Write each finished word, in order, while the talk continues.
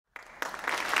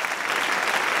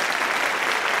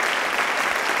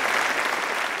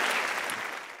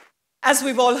as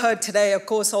we've all heard today, of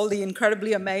course, all the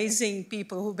incredibly amazing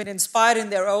people who've been inspired in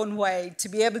their own way to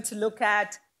be able to look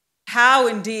at how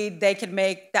indeed they can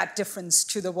make that difference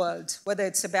to the world, whether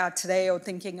it's about today or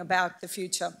thinking about the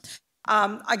future.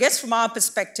 I guess from our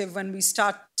perspective, when we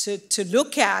start to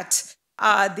look at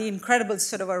the incredible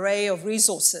sort of array of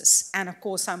resources, and of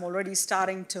course I'm already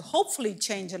starting to hopefully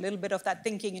change a little bit of that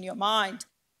thinking in your mind,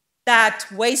 that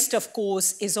waste, of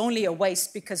course, is only a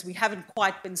waste because we haven't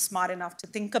quite been smart enough to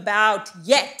think about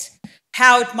yet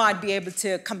how it might be able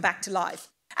to come back to life.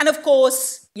 And of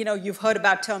course, you know, you've heard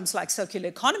about terms like circular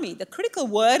economy. The critical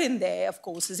word in there, of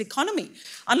course, is economy.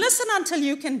 Unless and until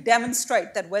you can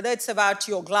demonstrate that whether it's about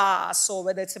your glass or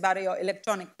whether it's about your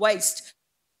electronic waste,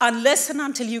 unless and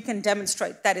until you can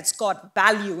demonstrate that it's got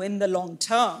value in the long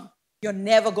term, you're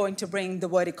never going to bring the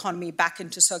word economy back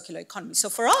into circular economy. So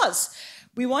for us,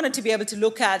 we wanted to be able to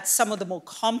look at some of the more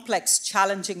complex,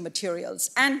 challenging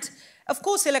materials. And of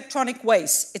course, electronic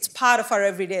waste, it's part of our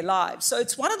everyday lives. So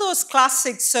it's one of those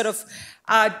classic sort of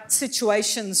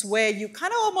situations where you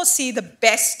kind of almost see the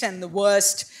best and the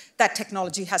worst that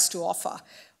technology has to offer.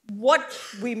 What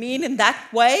we mean in that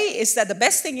way is that the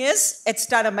best thing is it's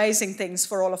done amazing things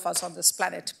for all of us on this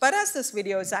planet. But as this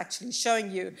video is actually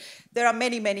showing you, there are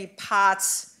many, many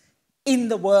parts in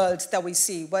the world that we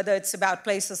see, whether it's about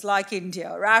places like India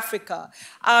or Africa.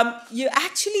 You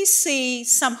actually see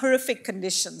some horrific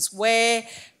conditions where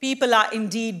people are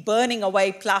indeed burning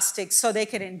away plastics so they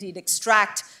can indeed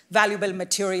extract valuable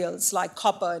materials like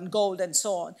copper and gold and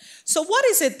so on. So what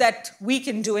is it that we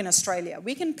can do in Australia?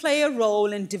 We can play a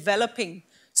role in developing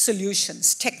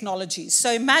solutions, technologies.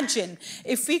 So imagine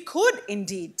if we could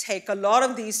indeed take a lot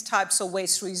of these types of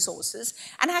waste resources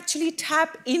and actually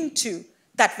tap into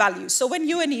that value. So when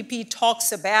UNEP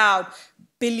talks about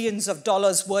billions of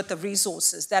dollars worth of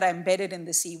resources that are embedded in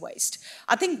this e-waste,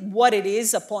 I think what it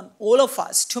is upon all of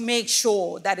us to make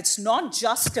sure that it's not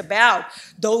just about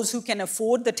those who can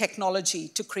afford the technology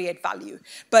to create value,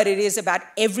 but it is about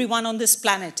everyone on this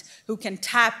planet who can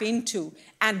tap into,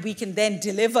 and we can then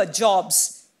deliver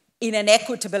jobs in an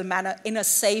equitable manner, in a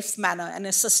safe manner, and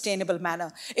a sustainable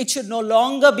manner. It should no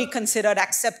longer be considered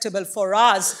acceptable for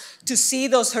us to see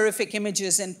those horrific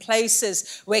images in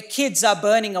places where kids are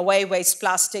burning away waste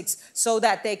plastics so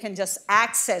that they can just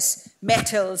access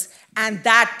metals, and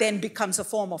that then becomes a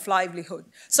form of livelihood.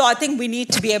 So I think we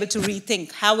need to be able to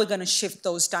rethink how we're going to shift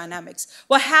those dynamics.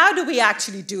 Well, how do we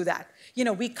actually do that? You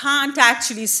know, we can't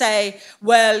actually say,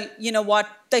 well, you know what,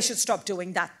 they should stop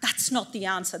doing that. That's not the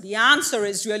answer. The answer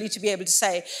is really to be able to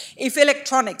say, if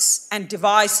electronics and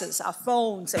devices, our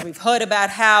phones, and we've heard about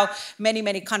how many,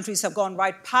 many countries have gone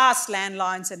right past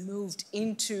landlines and moved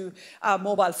into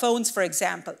mobile phones, for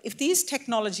example, if these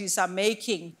technologies are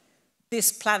making this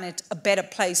planet a better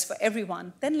place for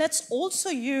everyone, then let's also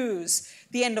use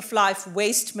the end-of-life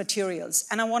waste materials.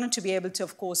 And I wanted to be able to,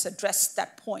 of course, address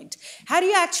that point. How do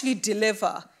you actually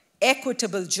deliver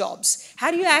equitable jobs? How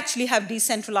do you actually have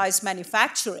decentralized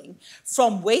manufacturing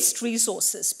from waste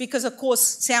resources? Because, of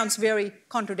course, it sounds very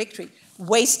contradictory.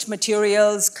 Waste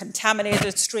materials,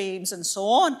 contaminated streams, and so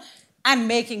on, and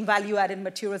making value-added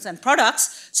materials and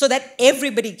products so that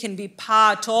everybody can be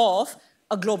part of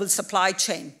a global supply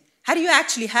chain. How do you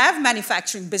actually have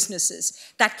manufacturing businesses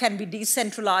that can be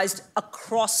decentralized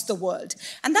across the world?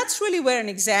 And that's really where an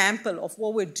example of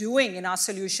what we're doing in our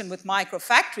solution with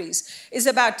Microfactories is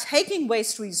about taking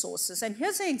waste resources. And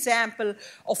here's an example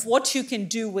of what you can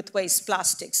do with waste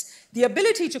plastics. The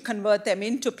ability to convert them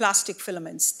into plastic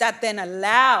filaments that then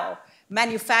allow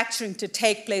manufacturing to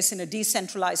take place in a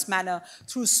decentralized manner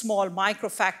through small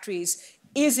microfactories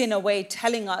is in a way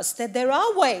telling us that there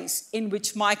are ways in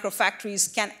which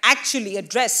microfactories can actually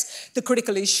address the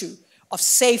critical issue of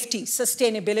safety,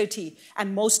 sustainability,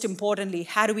 and most importantly,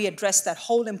 how do we address that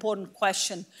whole important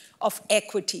question of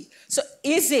equity? So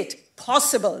is it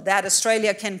possible that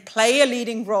Australia can play a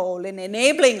leading role in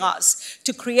enabling us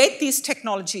to create these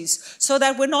technologies so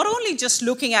that we're not only just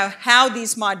looking at how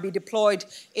these might be deployed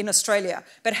in Australia,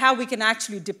 but how we can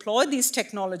actually deploy these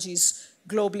technologies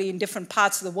globally in different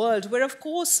parts of the world where, of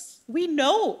course, we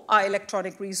know our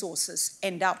electronic resources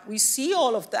end up. We see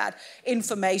all of that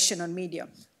information on media.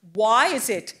 Why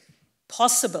is it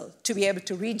possible to be able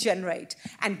to regenerate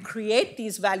and create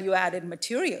these value-added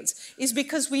materials? Is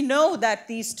because we know that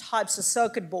these types of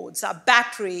circuit boards, our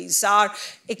batteries, our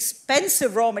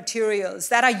expensive raw materials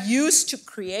that are used to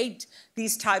create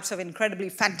these types of incredibly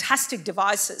fantastic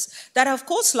devices that are, of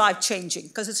course, life-changing,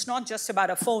 because it's not just about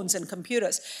our phones and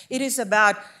computers. It is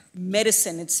about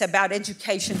medicine, it's about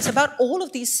education, it's about all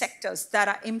of these sectors that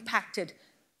are impacted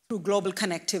through global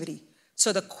connectivity.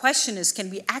 So the question is,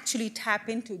 can we actually tap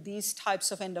into these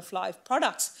types of end-of-life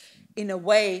products in a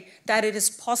way that it is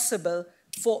possible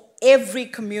for every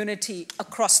community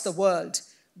across the world,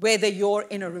 whether you're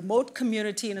in a remote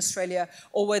community in Australia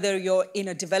or whether you're in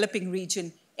a developing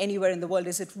region anywhere in the world?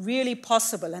 Is it really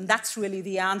possible? And that's really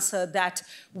the answer that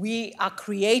we are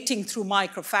creating through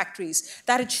microfactories,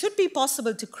 that it should be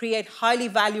possible to create highly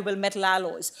valuable metal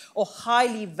alloys or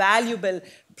highly valuable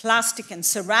plastic and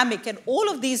ceramic and all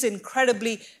of these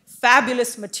incredibly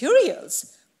fabulous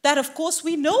materials that, of course,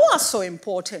 we know are so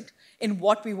important in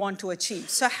what we want to achieve.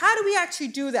 So how do we actually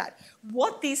do that?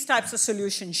 What these types of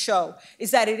solutions show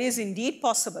is that it is indeed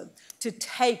possible to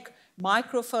take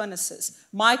micro-furnaces,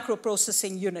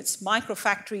 micro-processing units,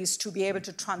 microfactories to be able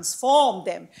to transform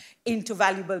them into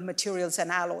valuable materials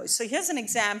and alloys. So here's an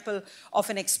example of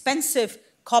an expensive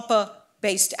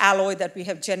copper-based alloy that we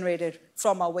have generated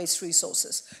from our waste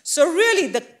resources. So really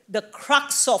the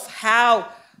crux of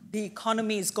how the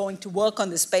economy is going to work on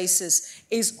this basis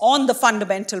is on the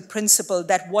fundamental principle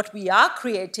that what we are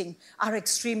creating are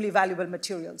extremely valuable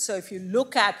materials. So if you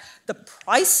look at the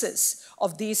prices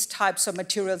of these types of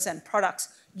materials and products,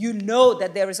 you know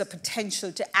that there is a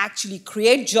potential to actually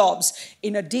create jobs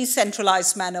in a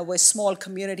decentralized manner where small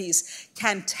communities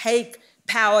can take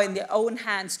power in their own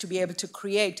hands to be able to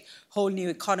create whole new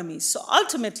economies. So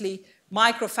ultimately,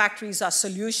 microfactories are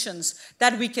solutions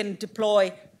that we can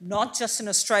deploy not just in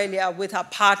Australia with our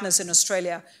partners in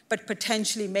Australia, but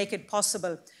potentially make it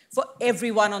possible for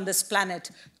everyone on this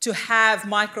planet to have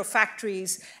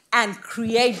microfactories and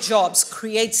create jobs,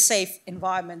 create safe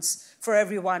environments for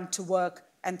everyone to work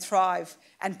and thrive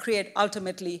and create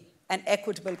ultimately an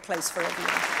equitable place for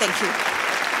everyone. Thank you.